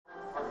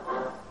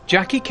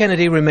Jackie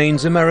Kennedy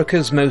remains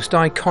America's most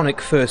iconic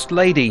First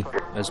Lady,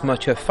 as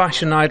much a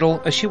fashion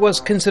idol as she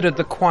was considered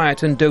the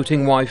quiet and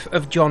doting wife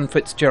of John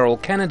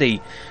Fitzgerald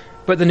Kennedy.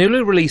 But the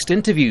newly released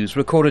interviews,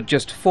 recorded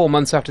just 4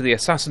 months after the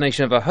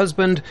assassination of her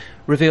husband,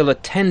 reveal a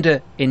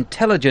tender,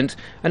 intelligent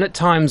and at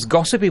times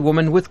gossipy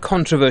woman with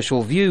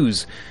controversial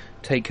views.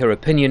 Take her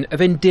opinion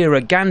of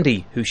Indira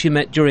Gandhi, who she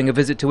met during a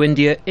visit to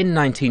India in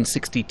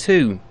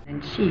 1962.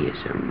 And she is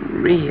a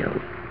real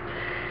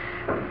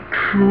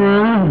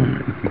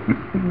crone,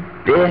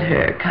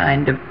 bitter,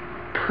 kind of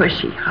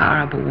pushy,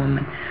 horrible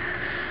woman.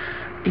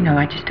 You know,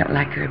 I just don't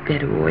like her a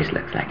bit. Who always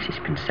looks like she's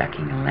been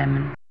sucking a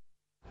lemon.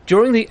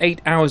 During the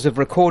 8 hours of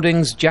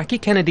recordings, Jackie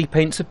Kennedy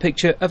paints a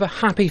picture of a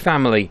happy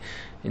family,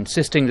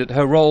 insisting that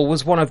her role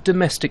was one of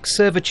domestic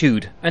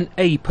servitude, an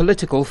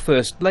apolitical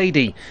First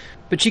Lady.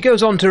 But she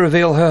goes on to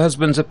reveal her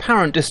husband's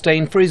apparent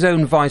disdain for his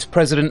own Vice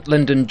President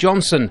Lyndon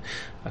Johnson,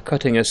 a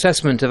cutting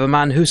assessment of a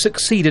man who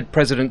succeeded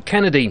President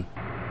Kennedy.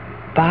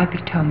 Bobby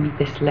told me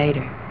this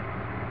later,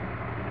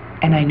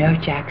 and I know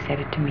Jack said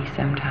it to me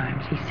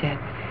sometimes. He said,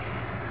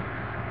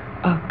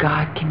 "Oh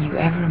God, can you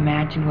ever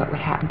imagine what would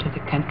happen to the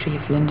country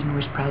if Lyndon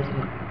was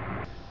president?"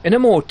 In a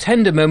more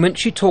tender moment,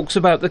 she talks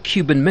about the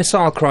Cuban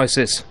Missile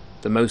Crisis,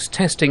 the most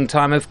testing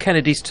time of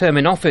Kennedy's term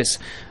in office,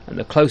 and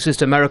the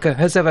closest America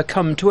has ever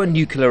come to a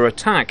nuclear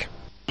attack.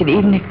 I said,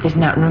 even if there's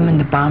not room in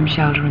the bomb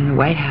shelter in the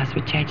White House,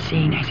 which I'd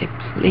seen, I said,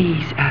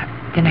 please,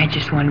 then I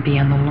just want to be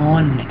on the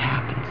lawn when it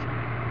happens.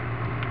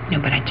 No,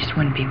 but I just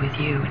want to be with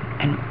you,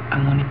 and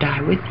I want to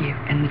die with you,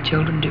 and the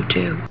children do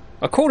too.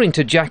 According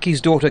to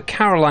Jackie's daughter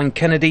Jacqueline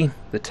Kennedy,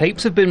 the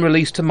tapes have been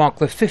released to mark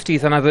the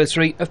 50th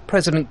anniversary of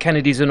President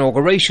Kennedy's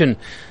inauguration,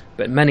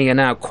 but many are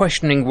now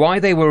questioning why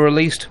they were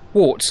released,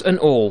 warts and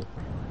all.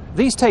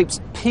 These tapes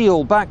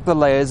peel back the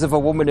layers of a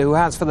woman who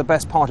has for the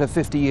best part of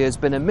 50 years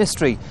been a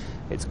mystery.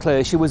 It's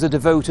clear she was a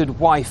devoted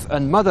wife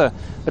and mother,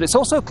 but it's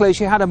also clear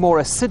she had a more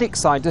acidic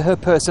side to her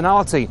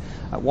personality,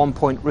 at one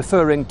point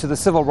referring to the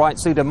civil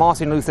rights leader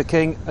Martin Luther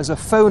King as a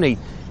phony,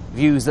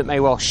 views that may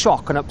well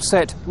shock and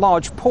upset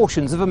large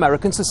portions of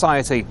American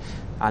society.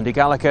 Andy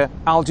Gallacher,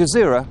 Al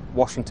Jazeera,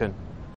 Washington.